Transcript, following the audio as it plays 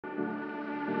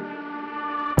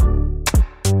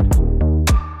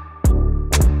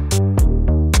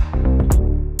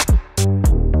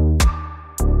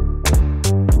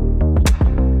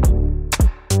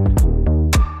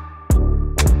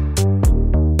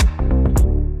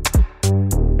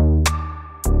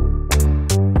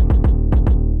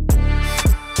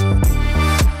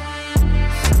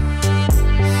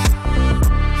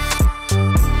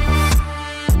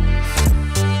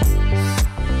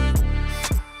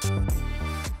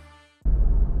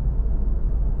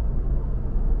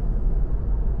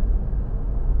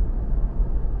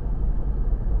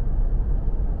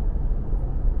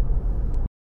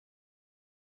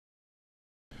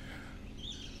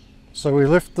So we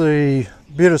left the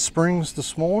Bitter Springs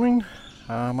this morning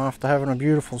after having a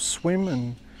beautiful swim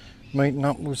and meeting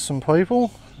up with some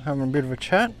people, having a bit of a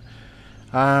chat.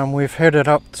 We've headed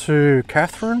up to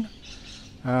Katherine.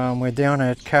 We're down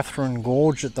at Katherine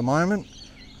Gorge at the moment.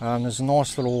 There's a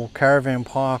nice little caravan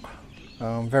park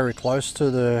very close to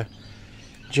the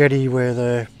jetty where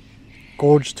the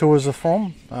gorge tours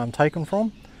are taken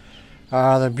from.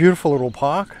 The beautiful little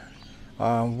park.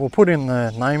 We'll put in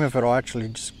the name of it. I actually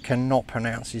just cannot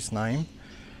pronounce his name.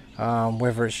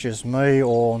 Whether it's just me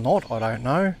or not, I don't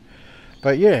know.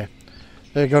 But yeah,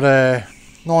 they've got a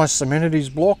nice amenities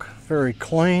block, very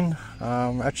clean.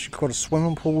 Actually got a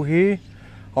swimming pool here.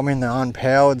 I'm in the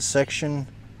unpowered section.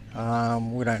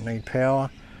 We don't need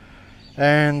power.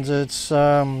 And it's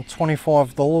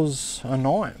 $25 a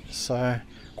night, so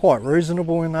quite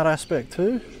reasonable in that aspect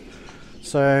too.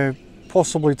 So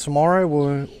possibly tomorrow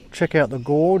we'll check out the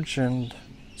gorge and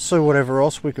see whatever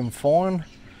else we can find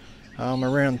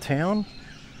around town.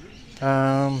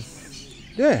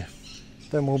 Yeah,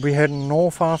 then we'll be heading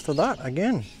north after that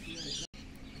again.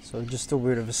 So just a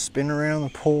bit of a spin around the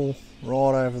pool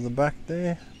right over the back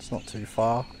there. It's not too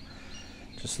far,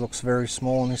 just looks very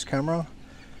small in this camera.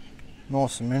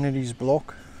 Nice amenities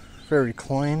block, very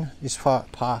clean. This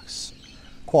park's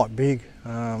quite big,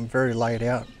 very laid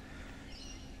out.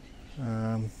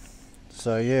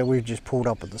 So yeah, we've just pulled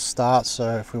up at the start,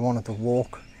 so if we wanted to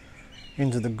walk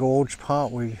into the gorge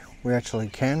part, we actually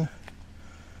can.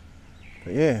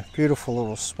 But yeah, beautiful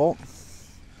little spot.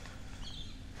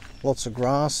 Lots of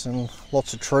grass and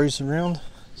lots of trees around.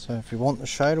 So if you want the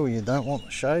shade or you don't want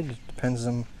the shade, it depends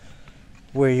on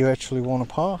where you actually want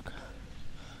to park.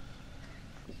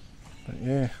 But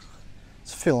yeah,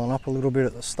 it's filling up a little bit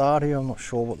at the start here. I'm not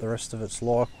sure what the rest of it's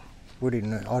like. I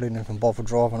didn't even bother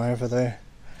driving over there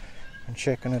and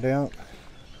checking it out.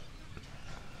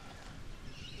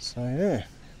 So yeah,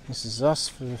 this is us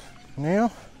for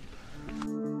now.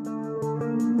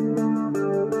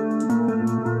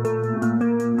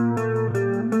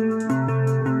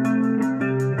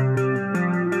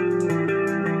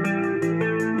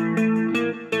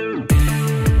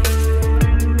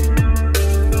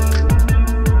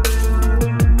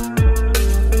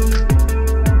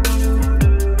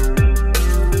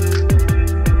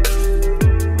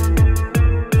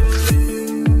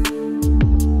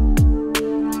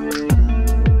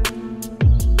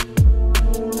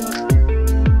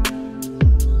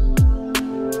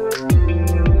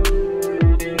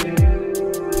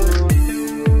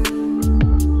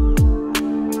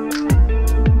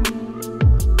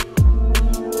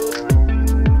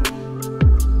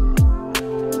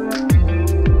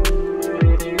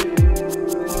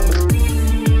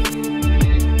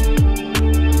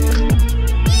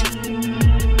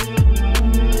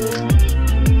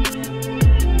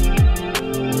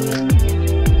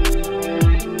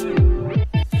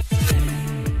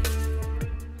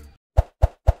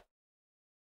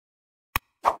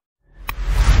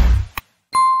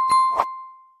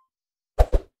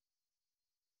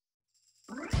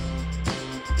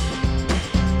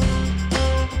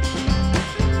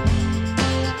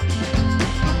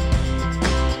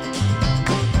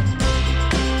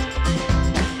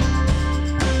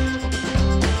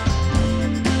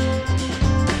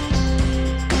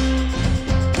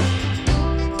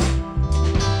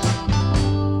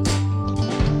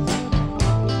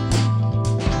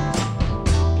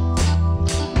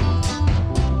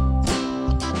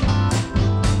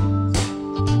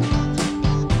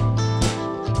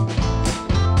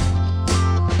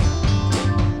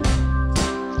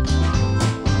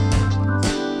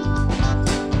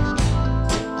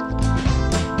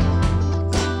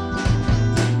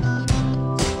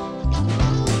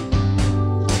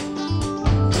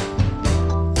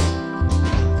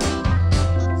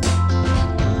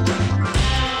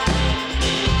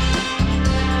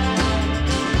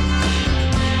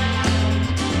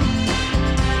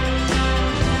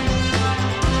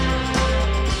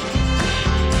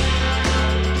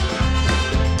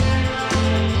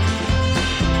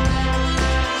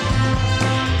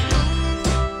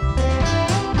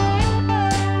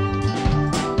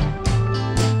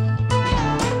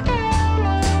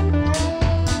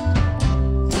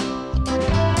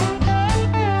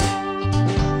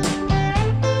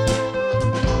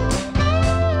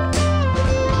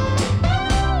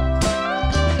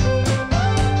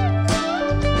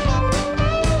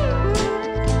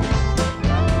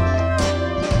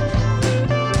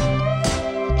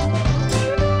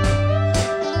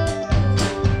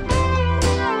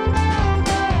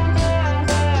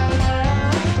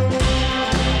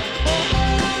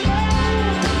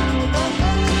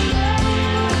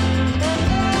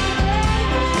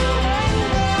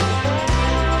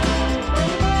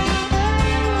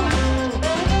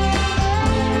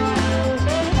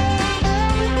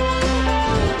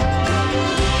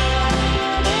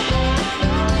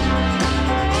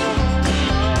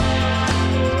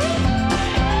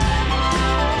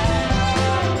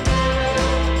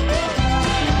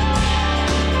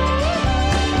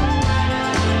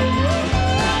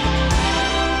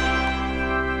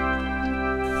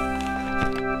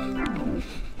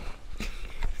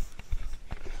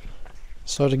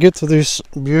 So to get to this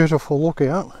beautiful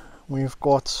lookout, we've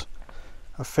got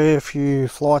a fair few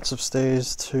flights of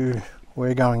stairs to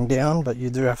we're going down, but you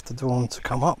do have to do them to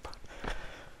come up.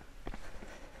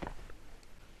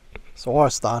 So I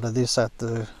started this at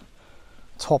the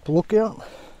top lookout,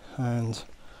 and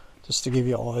just to give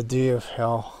you an idea of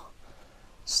how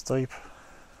steep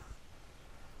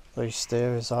these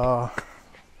stairs are,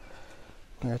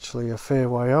 actually a fair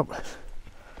way up.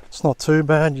 It's not too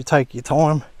bad, you take your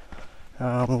time.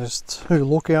 There's two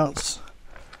lookouts.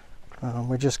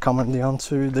 We're just coming down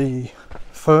to the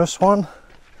first one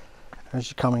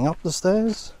as you're coming up the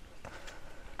stairs.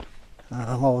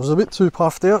 I was a bit too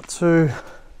puffed out to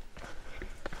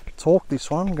talk this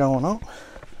one going up.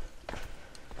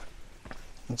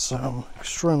 It's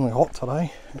extremely hot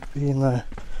today. It'll be in the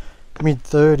mid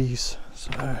 30s,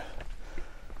 so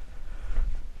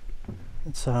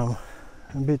it's a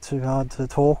bit too hard to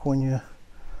talk when you're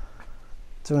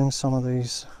doing some of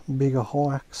these bigger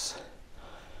hikes.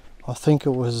 I think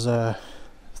it was a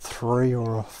 3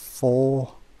 or a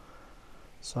 4,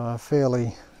 so a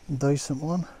fairly decent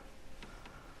one.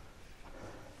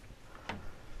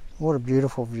 What a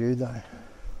beautiful view though.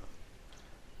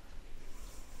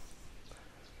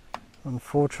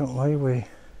 Unfortunately we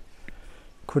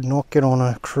could not get on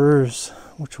a cruise,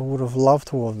 which I would have loved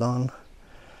to have done.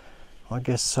 I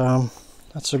guess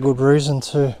that's a good reason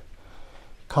to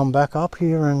come back up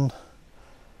here and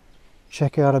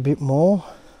check out a bit more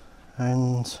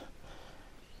and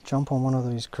jump on one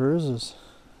of these cruises,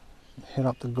 head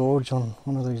up the gorge on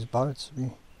one of these boats. It'd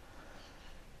be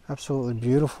absolutely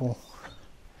beautiful.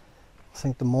 I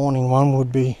think the morning one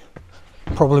would be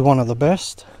probably one of the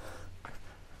best.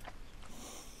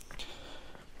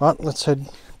 But let's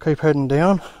keep heading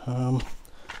down.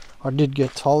 I did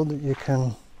get told that you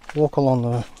can walk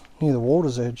along near the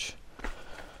water's edge,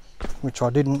 which I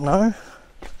didn't know.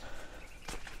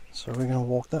 So we're going to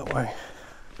walk that way.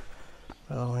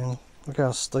 But I mean, look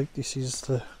how steep this is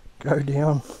to go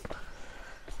down.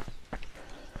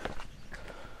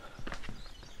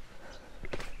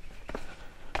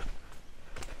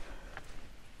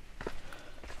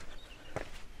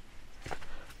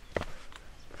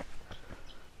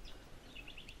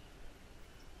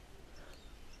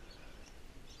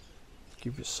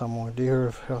 Give you some idea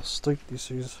of how steep this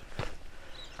is.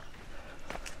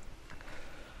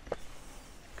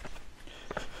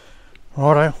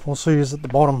 Righto, we'll see you at the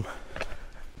bottom.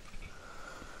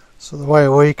 So the way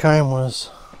we came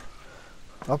was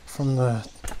up from I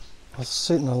was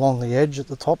sitting along the edge at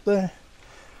the top there,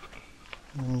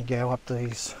 and then you go up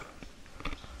these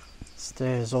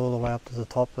stairs all the way up to the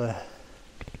top there,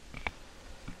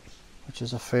 which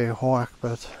is a fair hike.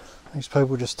 But these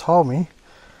people just told me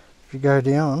if you go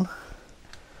down,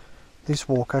 this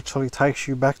walk actually takes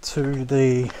you back to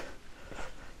the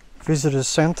visitors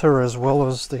centre as well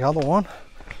as the other one.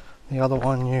 The other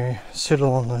one you sit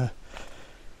on the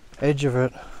edge of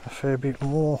it a fair bit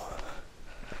more,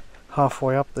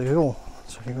 halfway up the hill.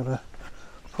 So you've got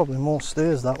probably more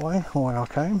stairs that way, the way I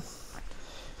came.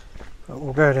 But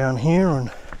we'll go down here and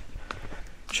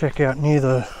check out near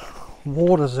the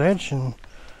water's edge, and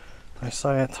they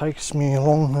say it takes me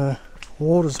along the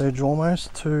water's edge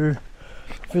almost to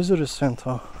visitors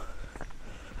centre.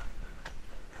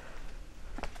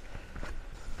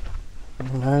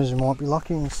 Who knows, you might be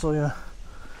lucky and see a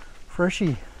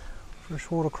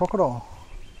freshwater crocodile.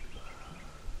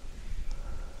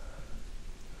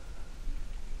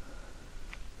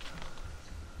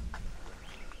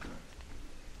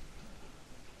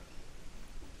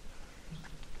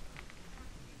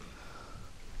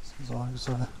 Seems like there's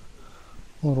a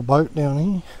little boat down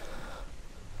here.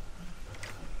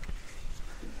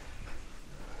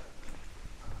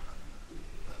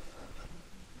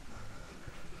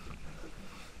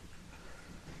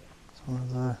 One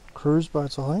of the cruise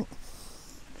boats, I think.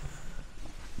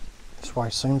 This way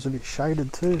seems a bit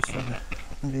shaded too, so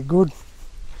it'll be good.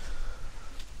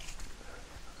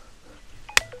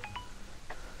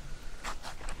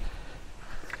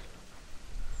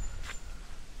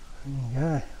 There you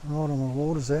go, right on the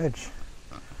water's edge.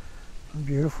 A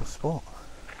beautiful spot.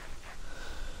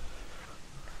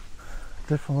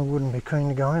 Definitely wouldn't be keen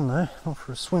to go in there, not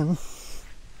for a swim.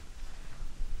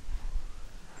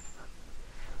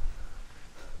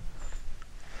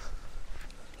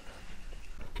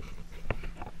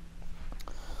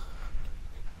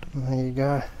 And there you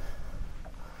go.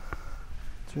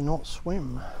 Do not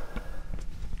swim.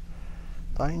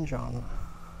 Danger.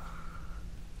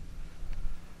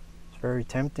 It's very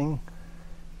tempting,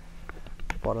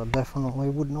 but I definitely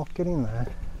would not get in there.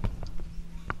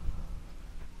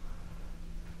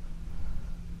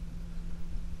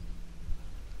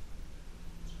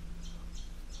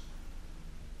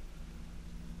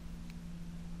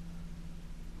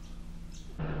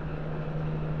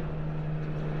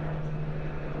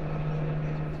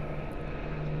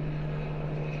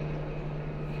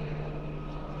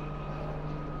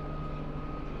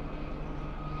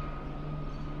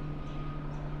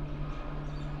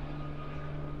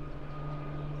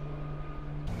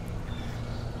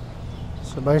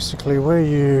 So basically where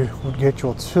you would get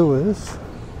your tours,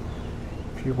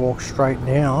 if you walk straight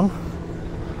down,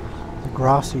 the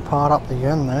grassy part up the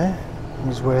end there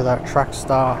is where that track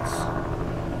starts.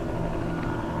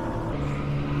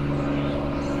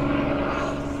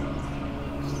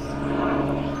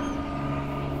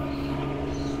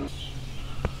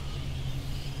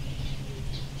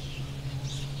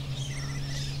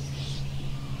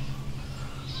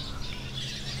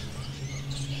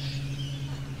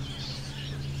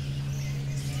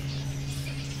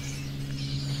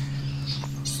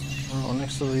 Right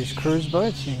next to these cruise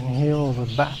boats you can hear all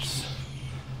the bats.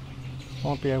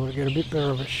 Might be able to get a bit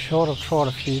better of a shot. I've tried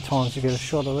a few times to get a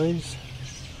shot of these.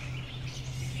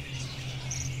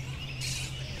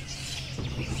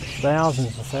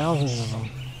 Thousands and thousands of them.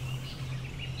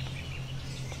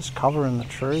 Just covering the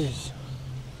trees.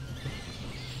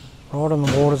 Right on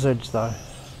the water's edge though.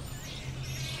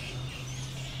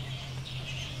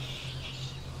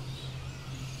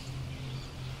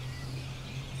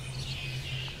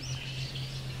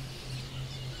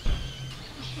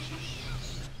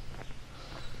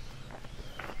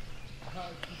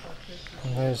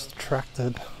 And there's the track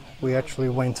that we actually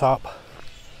went up.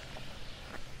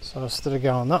 So instead of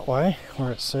going that way,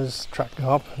 where it says track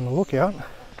go up and the lookout,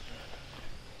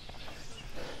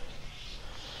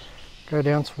 go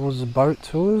down towards the boat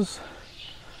tours,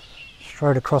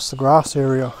 straight across the grass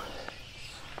area.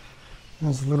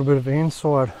 There's a little bit of the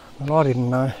inside that I didn't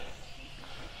know.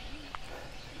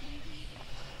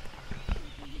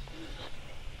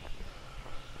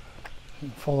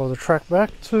 And follow the track back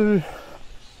to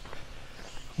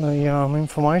the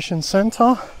information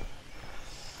centre,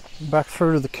 back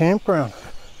through to the campground.